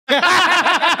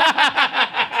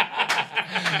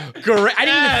Great. I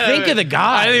didn't even think of the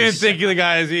guys. I didn't even think of the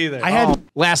guys either. I had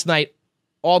last night,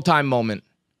 all-time moment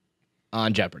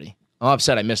on Jeopardy. I'm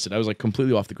upset I missed it. I was like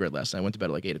completely off the grid last night. I went to bed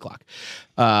at like 8 o'clock.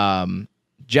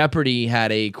 Jeopardy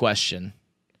had a question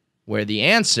where the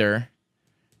answer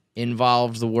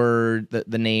involved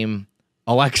the name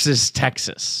Alexis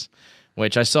Texas,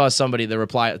 which I saw somebody,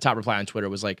 the top reply on Twitter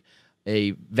was like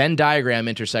a Venn diagram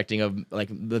intersecting of like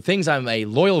the things I'm a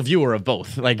loyal viewer of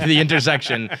both, like the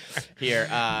intersection here.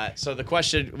 So the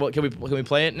question, well, can we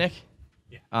play it, Nick?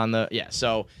 Yeah.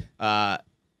 So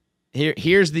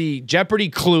here's the Jeopardy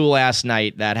clue last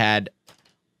night that had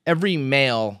every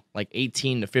male like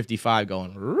 18 to 55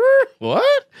 going,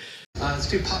 what? Let's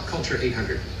do Pop Culture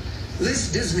 800.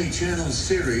 This Disney Channel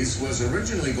series was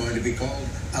originally going to be called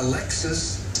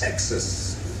Alexis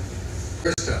Texas.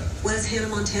 Krista. What is Hannah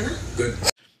Montana? Good.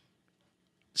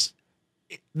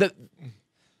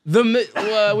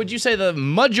 Would you say the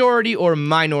majority or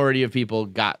minority of people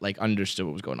got like understood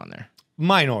what was going on there?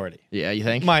 Minority. Yeah, you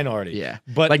think? Minority. Yeah.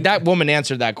 But like that woman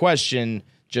answered that question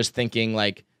just thinking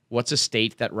like, what's a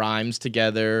state that rhymes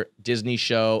together? Disney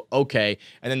show. Okay.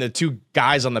 And then the two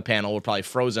guys on the panel were probably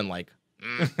frozen like,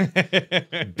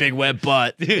 big wet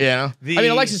butt. Dude, I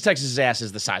mean, Alexis Texas's ass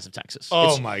is the size of Texas.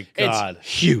 Oh my God. It's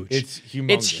huge. It's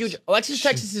humongous. It's huge. Alexis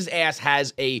Texas's ass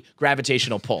has a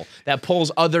gravitational pull that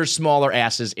pulls other smaller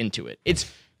asses into it.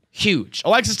 It's huge.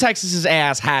 Alexis Texas's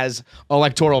ass has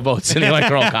electoral votes in the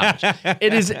electoral college.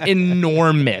 It is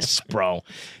enormous, bro.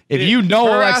 If you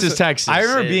know Alexis Texas, I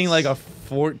remember being like a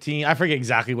 14. I forget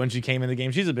exactly when she came in the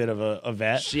game. She's a bit of a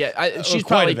vet. She's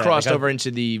probably crossed over into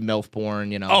the MILF porn,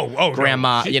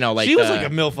 grandma, no. like she was like a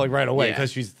MILF like right away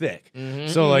because she's thick.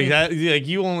 So like that, like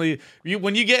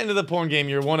when you get into the porn game,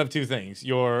 you're one of two things.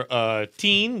 You're a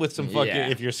teen with some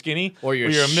fucking if you're skinny, or you're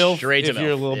a MILF if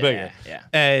you're a little bigger. Yeah.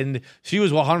 And she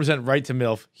was 100% right to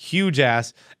MILF, huge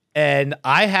ass, and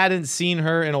I hadn't seen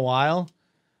her in a while.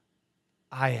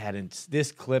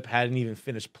 This clip hadn't even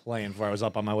finished playing before I was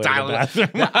up on my way to the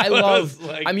bathroom. I love,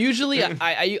 I'm usually,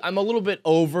 I'm a little bit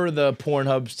over the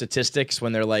Pornhub statistics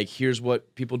when they're like, here's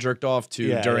what people jerked off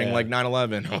to during like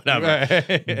 9/11 or whatever.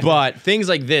 Right. But things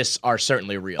like this are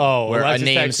certainly real. Where Alexis a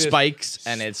name Texas spikes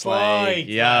and it's like,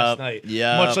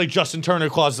 much like Justin Turner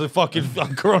caused the fucking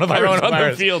coronavirus on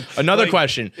the field. Another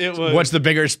question, what's the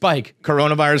bigger spike?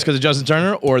 Coronavirus because of Justin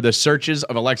Turner or the searches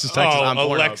of Alexis Texas on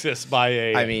Pornhub? Alexis by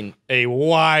a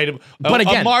wide, but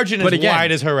again, a margin as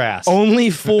wide as her ass.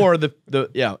 Only for the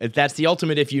if that's the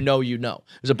ultimate. If you know, you know.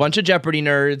 There's a bunch of Jeopardy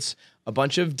nerds, a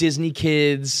bunch of Disney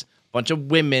kids, a bunch of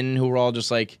women who were all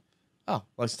just like, oh,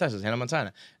 Alexis Texas, Hannah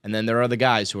Montana, and then there are the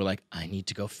guys who are like, I need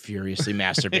to go furiously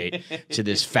masturbate to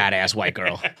this fat ass white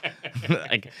girl.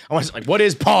 Like, I was like, what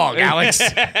is Pong, Alex?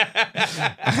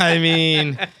 I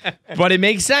mean, but it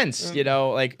makes sense,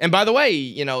 Like, and by the way,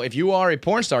 if you are a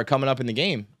porn star coming up in the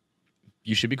game,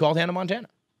 you should be called Hannah Montana.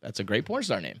 That's a great porn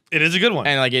star name. It is a good one.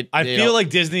 And like I feel like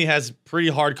Disney has pretty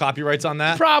hard copyrights on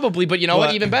that. Probably, but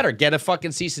what? Even better, get a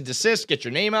fucking cease and desist. Get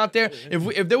your name out there.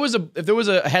 If there was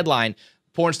a headline,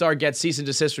 porn star gets cease and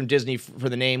desist from Disney for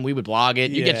the name, we would blog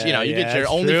it. You get your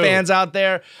OnlyFans out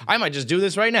there. I might just do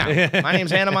this right now. My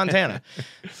name's Hannah Montana.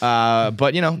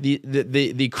 But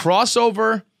the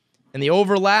crossover and the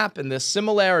overlap and the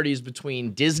similarities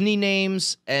between Disney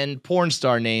names and porn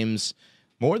star names.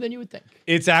 More than you would think.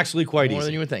 It's actually quite easy. More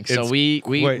than you would think. So we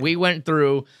went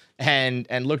through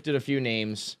and looked at a few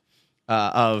names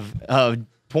of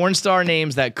porn star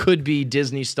names that could be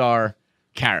Disney star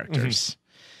characters.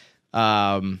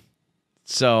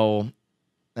 So,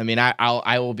 I mean,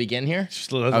 I will begin here.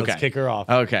 Let's kick her off.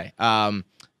 Okay. I'm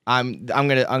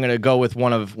gonna go with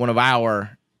one of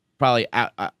our probably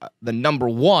the number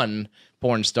one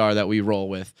porn star that we roll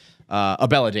with.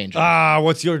 Abella Danger.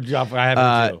 What's your job? I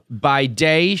have too. By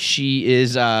day, she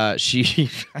is she.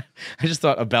 I just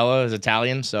thought Abella is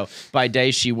Italian, so by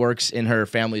day she works in her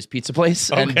family's pizza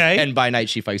place, and by night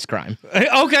she fights crime.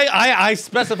 Okay, I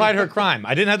specified her crime.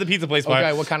 I didn't have the pizza place part.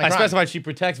 Okay, what kind of crime? I specified she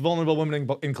protects vulnerable women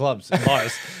in clubs and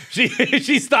bars.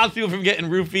 she stops people from getting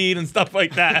roofied and stuff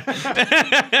like that.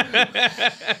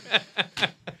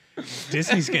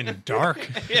 Disney's getting dark.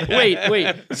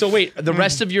 Wait. So the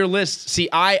rest of your list. See,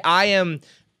 I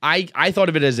thought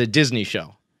of it as a Disney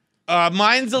show.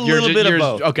 Mine's a little bit of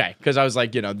both. Okay, because I was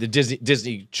like, the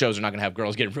Disney shows are not going to have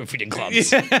girls getting roofied in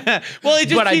clubs. Yeah. Well, it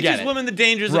just teaches women the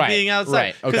dangers of being outside.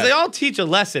 Right. Because they all teach a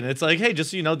lesson. It's like, hey,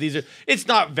 just so you know, it's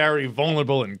not very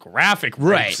vulnerable and graphic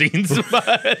scenes,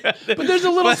 but there's a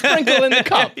little sprinkle in the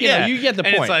cup. You get the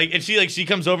point. It's she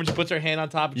comes over and she puts her hand on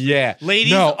top. Yeah,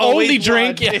 ladies, only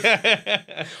drink.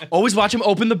 Always watch him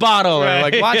open the bottle, or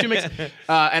like watch him mix.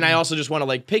 And I also just want to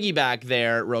like piggyback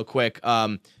there real quick.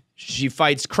 She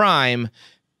fights crime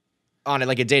on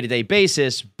like a day-to-day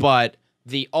basis, but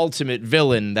the ultimate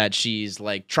villain that she's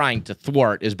like trying to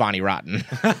thwart is Bonnie Rotten.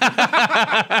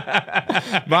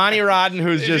 Bonnie Rotten,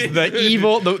 who's just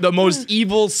the most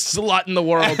evil slut in the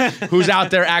world, who's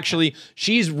out there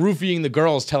she's roofing the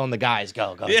girls, telling the guys,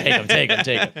 go, take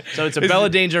them. So it's a Bella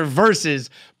Danger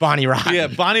versus Bonnie Rotten. Yeah,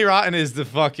 Bonnie Rotten is the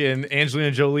fucking Angelina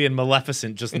Jolie and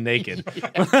Maleficent just naked.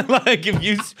 Like if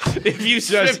you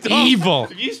stripped evil.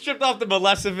 If you stripped off the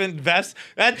Maleficent vest,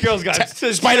 that girl's got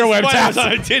spiderweb taps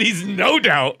on her titties. No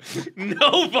doubt.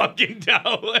 No fucking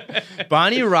doubt.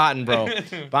 Bonnie Rotten, bro.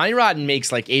 Bonnie Rotten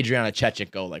makes like Adriana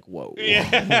Chechik go like, whoa.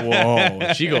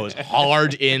 Whoa. She goes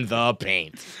hard in the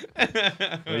paint.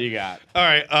 What do you got? All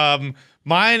right.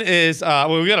 Mine is,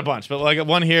 we got a bunch, but like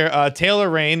one here, Taylor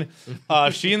Rain.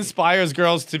 She inspires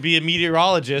girls to be a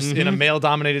meteorologist in a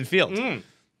male-dominated field.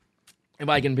 If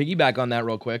I can piggyback on that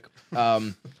real quick,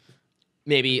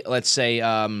 maybe let's say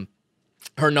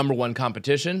her number one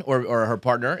competition or her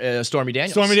partner, Stormy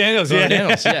Daniels. Stormy Daniels, Stormy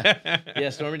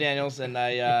Daniels, and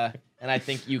I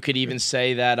think you could even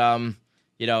say that at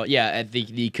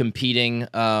the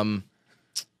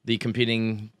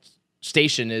competing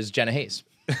station is Jenna Hayes.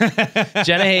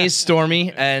 Jenna Hayes,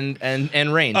 Stormy, and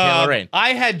Rain, Taylor Rain.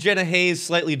 I had Jenna Hayes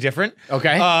slightly different.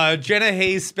 Okay. Jenna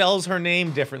Hayes spells her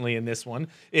name differently in this one.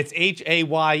 It's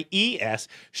Hayes.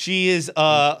 She is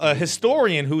a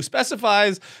historian who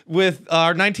specifies with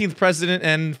our 19th president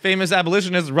and famous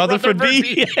abolitionist Rutherford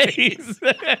B. Hayes.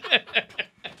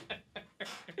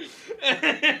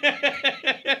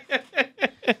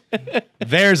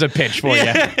 There's a pitch for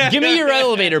you. Give me your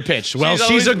elevator pitch. Well,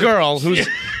 she's a girl who's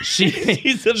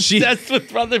she's obsessed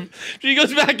with Rutherford. She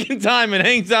goes back in time and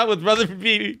hangs out with Rutherford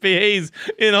B. Hayes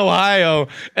in Ohio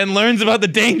and learns about the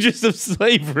dangers of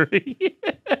slavery.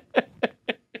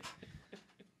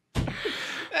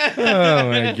 Oh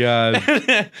my god.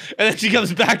 And then she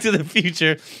comes back to the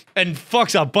future and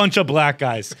fucks a bunch of black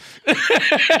guys.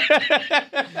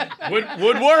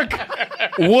 Would work.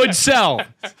 Would sell.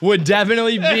 Would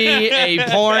definitely be a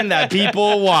porn that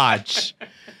people watch.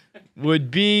 Would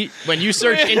be, when you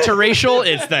search interracial,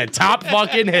 it's the top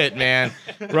fucking hit, man.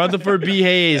 Rutherford B.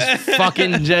 Hayes,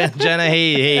 fucking Jenna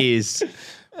Hayes.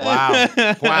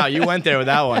 Wow, you went there with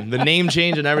that one. The name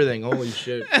change and everything. Holy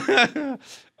shit.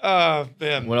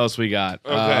 Damn. What else we got?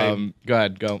 Okay. Go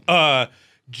ahead, go.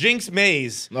 Jinx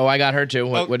Maze. Oh, I got her too.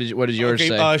 What did yours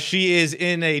say? She is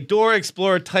in a Dora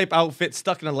Explorer type outfit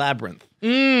stuck in a labyrinth.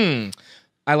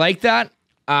 I like that.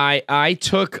 I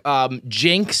took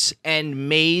Jinx and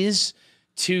Maze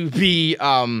to be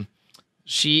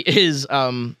she is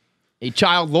a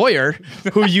child lawyer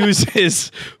who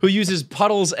uses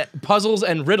puzzles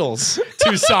and riddles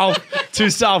to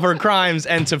solve her crimes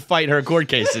and to fight her court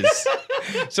cases.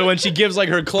 So when she gives like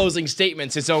her closing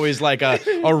statements, it's always like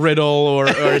a riddle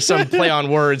or some play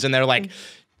on words, and they're like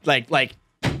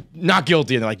not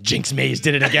guilty, and they're like, Jinx Maze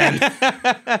did it again.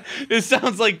 It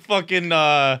sounds like fucking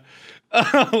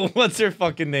what's her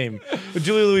fucking name?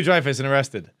 Julia Louis-Dreyfus in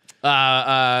Arrested.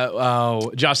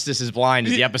 Justice is Blind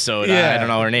is the episode. I don't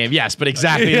know her name. Yes, but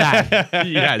exactly that.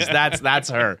 Yes, that's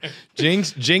her.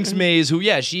 Jinx Maze, who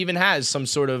she even has some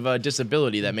sort of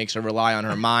disability that makes her rely on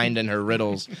her mind and her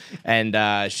riddles, and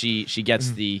she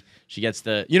gets the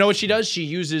you know what she does? She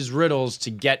uses riddles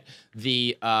to get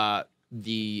the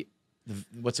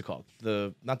what's it called?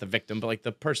 Not the victim, but like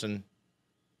the person.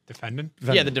 Defendant?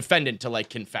 Yeah, the defendant to like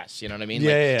confess. You know what I mean?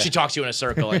 Yeah. She talks you in a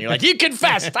circle, and you're like, "You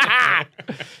confessed!"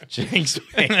 Jinx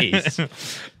Maze.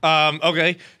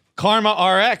 Okay. Karma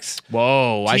RX.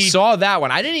 Whoa, I saw that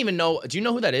one. I didn't even know. Do you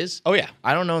know who that is? Oh yeah,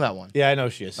 I don't know that one. Yeah, I know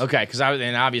she is. Okay, because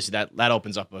and obviously that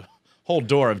opens up a whole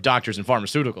door of doctors and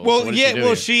pharmaceuticals. Well,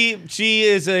 so she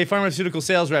is a pharmaceutical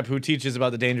sales rep who teaches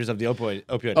about the dangers of the opioid.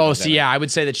 Oh, so I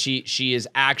would say that she is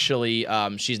actually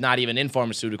she's not even in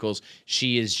pharmaceuticals.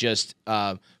 She is just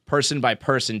person by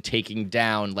person taking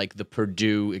down like the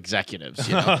Purdue executives.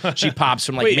 You know? She pops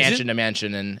from like mansion to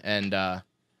mansion and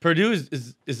Purdue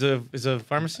is a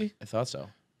pharmacy? I thought so.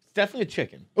 It's definitely a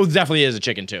chicken. Oh, it definitely is a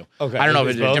chicken too. Okay. I don't know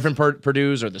if it's different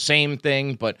Purdue's or the same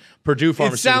thing, but Purdue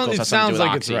Pharmaceuticals has something to do with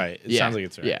like Oxy. it's right. It sounds like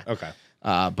it's right. Yeah. Okay.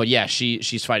 But yeah,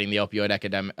 she's fighting the opioid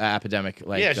epidemic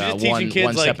like she's just teaching kids,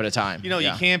 one step at a time. You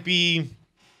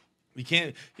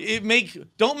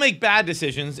don't make bad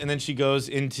decisions. And then she goes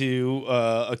into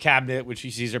a cabinet which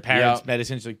she sees her parents'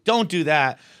 medicine. She's like, don't do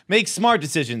that. Make smart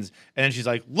decisions. And then she's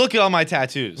like, look at all my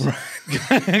tattoos.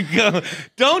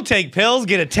 Don't take pills.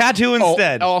 Get a tattoo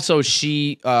instead. Also,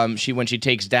 she when she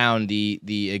takes down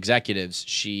the executives,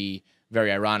 she very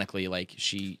ironically, like,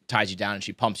 she ties you down and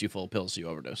she pumps you full of pills so you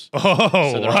overdose.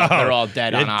 Oh, so they're all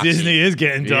dead on oxy. Disney is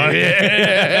getting done.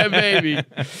 Yeah, baby.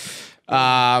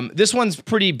 This one's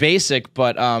pretty basic,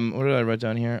 but what did I write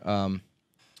down here?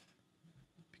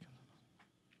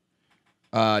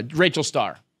 Rachel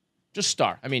Starr. Just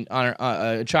Starr. I mean, on her,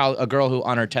 a girl who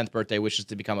on her 10th birthday wishes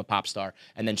to become a pop star,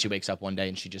 and then she wakes up one day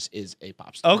and she just is a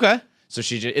pop star. Okay. So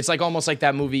it's like almost like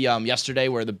that movie Yesterday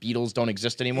where the Beatles don't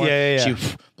exist anymore. Yeah. She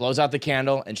blows out the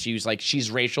candle and she's like, she's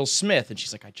Rachel Smith. And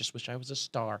she's like, I just wish I was a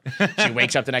star. She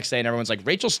wakes up the next day and everyone's like,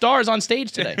 Rachel Starr is on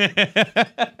stage today.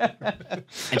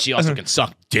 And she also can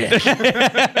suck dick.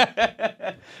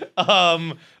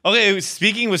 Okay,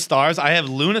 speaking with stars, I have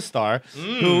Luna Star,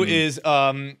 who is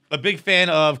a big fan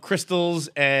of crystals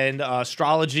and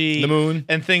astrology, the moon,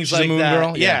 and things She's like a moon that.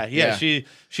 Girl? Yeah.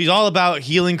 She's all about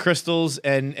healing crystals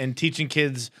and teaching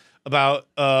kids about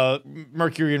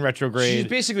Mercury in retrograde. She's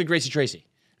basically Gracie Tracy.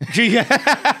 Gracie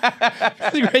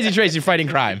Tracy fighting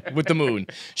crime with the moon.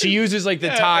 She uses like the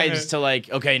tides to like,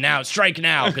 okay, now strike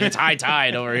now because it's high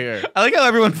tide over here. I like how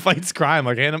everyone fights crime.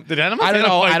 Like, did animals? I don't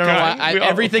know. I don't crime? know.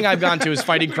 Everything I've gone to is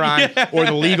fighting crime or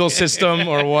the legal system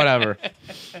or whatever.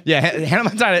 Yeah, Hannah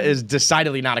Montana is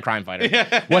decidedly not a crime fighter.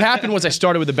 What happened was I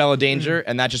started with the Bella Danger,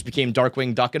 and that just became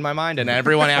Darkwing Duck in my mind, and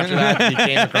everyone after that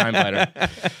became a crime fighter.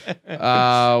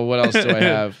 What else do I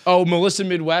have? Oh, Melissa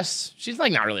Midwest. She's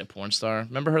like not really a porn star.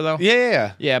 Remember her though?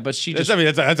 Yeah, but she just. I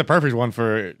mean, that's a perfect one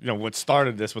for what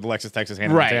started this with Alexis Texas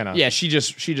Hannah Montana. Yeah, she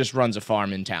just runs a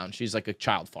farm in town. She's like a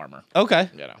child farmer. Okay,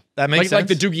 that makes sense. Like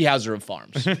the Doogie Howser of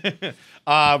farms.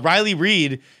 Riley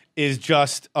Reid is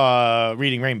just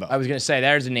reading Rainbow. I was gonna say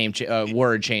there's a name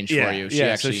word change for you. She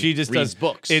actually so she just reads does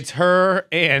books. It's her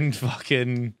and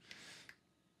fucking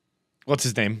what's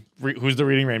his name? Who's the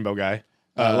reading Rainbow guy?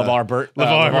 LeVar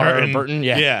Burton.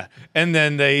 Yeah. And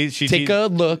then she take a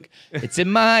look. It's in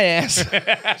my ass.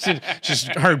 Just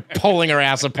her pulling her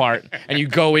ass apart, and you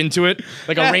go into it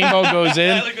like a rainbow goes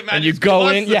in, like and you go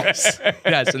in. Yes,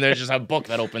 and there's just a book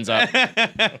that opens up.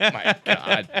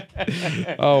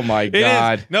 Oh my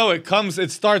god.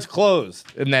 It starts closed,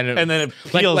 and then it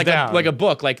peels down like a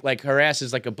book. Like her ass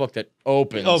is like a book that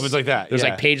opens. Opens like that. There's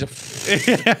like pages,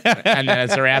 and then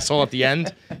it's her asshole at the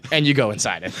end, and you go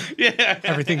inside it. Yeah.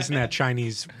 Everything's in that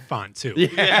Chinese font too.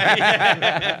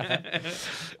 I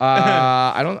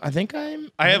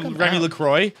have Remy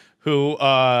LaCroix, who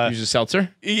uses seltzer.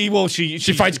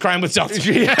 She fights crime with seltzer.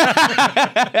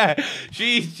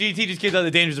 She teaches kids about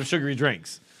the dangers of sugary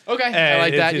drinks. Okay, I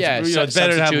like that. It's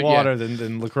better to have water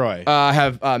than LaCroix. I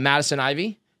have Madison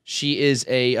Ivy. She is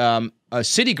a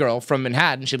city girl from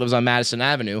Manhattan. She lives on Madison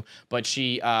Avenue, but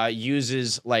she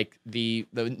uses like the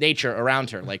nature around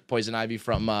her, like poison ivy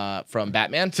from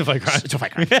Batman, to fight crime. To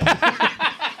fight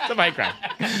crime.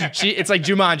 It's like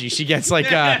Jumanji. She gets like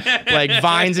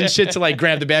vines and shit to like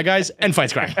grab the bad guys and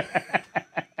fights crime.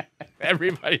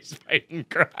 Everybody's fighting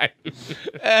crime.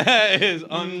 That is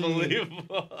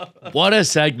unbelievable. What a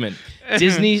segment.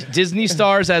 Disney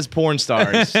stars as porn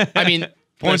stars. I mean.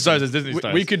 Porn stars as Disney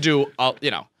stars. We could do,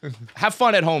 have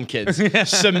fun at home, kids.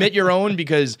 Submit your own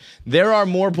because there are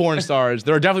more porn stars.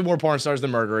 There are definitely more porn stars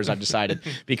than murderers, I've decided,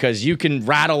 because you can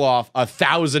rattle off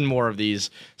 1,000 more of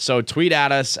these. So tweet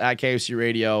at us at KFC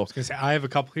Radio. I was going to say, I have a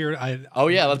couple here.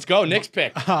 Let's go. Nick's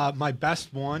pick. My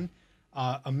best one,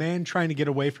 a man trying to get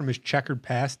away from his checkered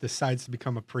past decides to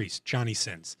become a priest. Johnny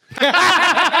Sins.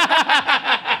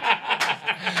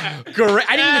 Great.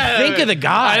 I didn't even think of the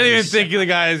guys. I didn't even think of the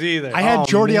guys either. I had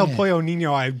Jordi El Pollo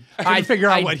Nino. I couldn't figure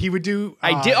out what he would do.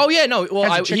 I did. Oh yeah, no.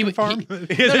 Well, he farm.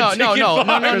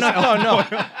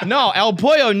 No. El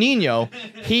Pollo Nino.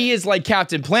 He is like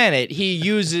Captain Planet. He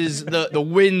uses the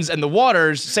winds and the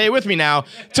waters. Say it with me now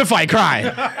to fight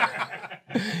crime.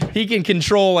 He can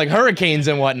control like hurricanes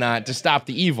and whatnot to stop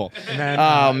the evil. And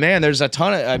then, man, there's a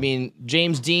ton of. I mean,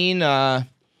 James Dean.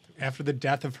 After the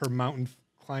death of her mountain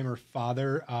climber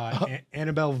father,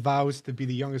 Annabelle vows to be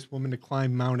the youngest woman to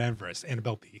climb Mount Everest.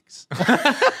 Annabelle Peaks.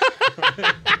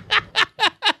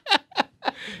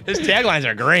 His taglines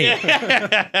are great.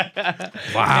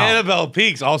 Wow. Annabelle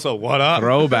Peaks also, what up?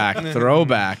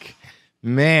 Throwback.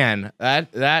 Man,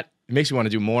 that makes me want to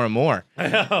do more and more. I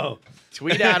know.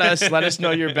 Tweet at us. Let us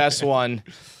know your best one.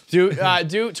 Tweet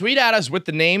at us with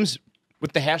the names.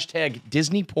 with the hashtag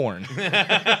Disney porn. So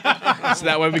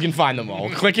that way we can find them all.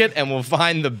 Click it and we'll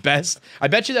find the best. I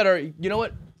bet you that are, you know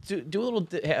what? Do a little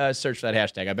search for that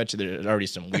hashtag. I bet you there's already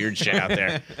some weird shit out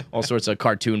there. All sorts of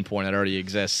cartoon porn that already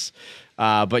exists.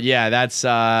 But yeah, that's,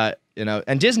 you know,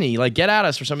 and Disney, like, get at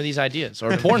us for some of these ideas.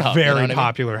 Or Pornhub. Very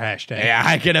popular hashtag. Yeah,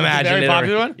 I can imagine. Very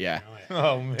popular one? Yeah.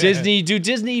 Oh, man. Do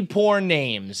Disney porn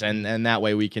names, and that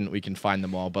way we can find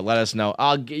them all. But let us know.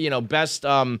 You know, best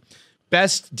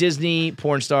Disney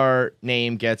porn star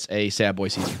name gets a Sad Boy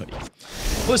Season hoodie.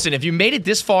 Listen, if you made it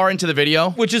this far into the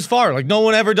video, which is far, like no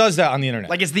one ever does that on the internet.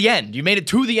 Like it's the end. You made it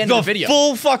to the end of the video. The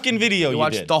full fucking video. You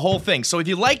watched the whole thing. So if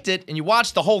you liked it and you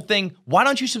watched the whole thing, why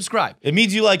don't you subscribe? It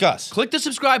means you like us. Click the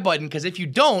subscribe button, because if you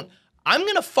don't, I'm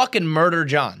gonna fucking murder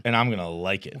John. And I'm gonna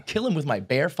like it. Kill him with my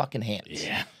bare fucking hands.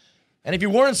 Yeah. And if you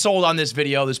weren't sold on this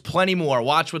video, there's plenty more.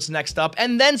 Watch what's next up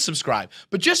and then subscribe.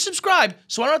 But just subscribe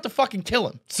so I don't have to fucking kill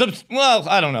him. Well,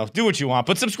 I don't know. Do what you want,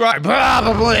 but subscribe.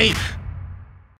 Probably.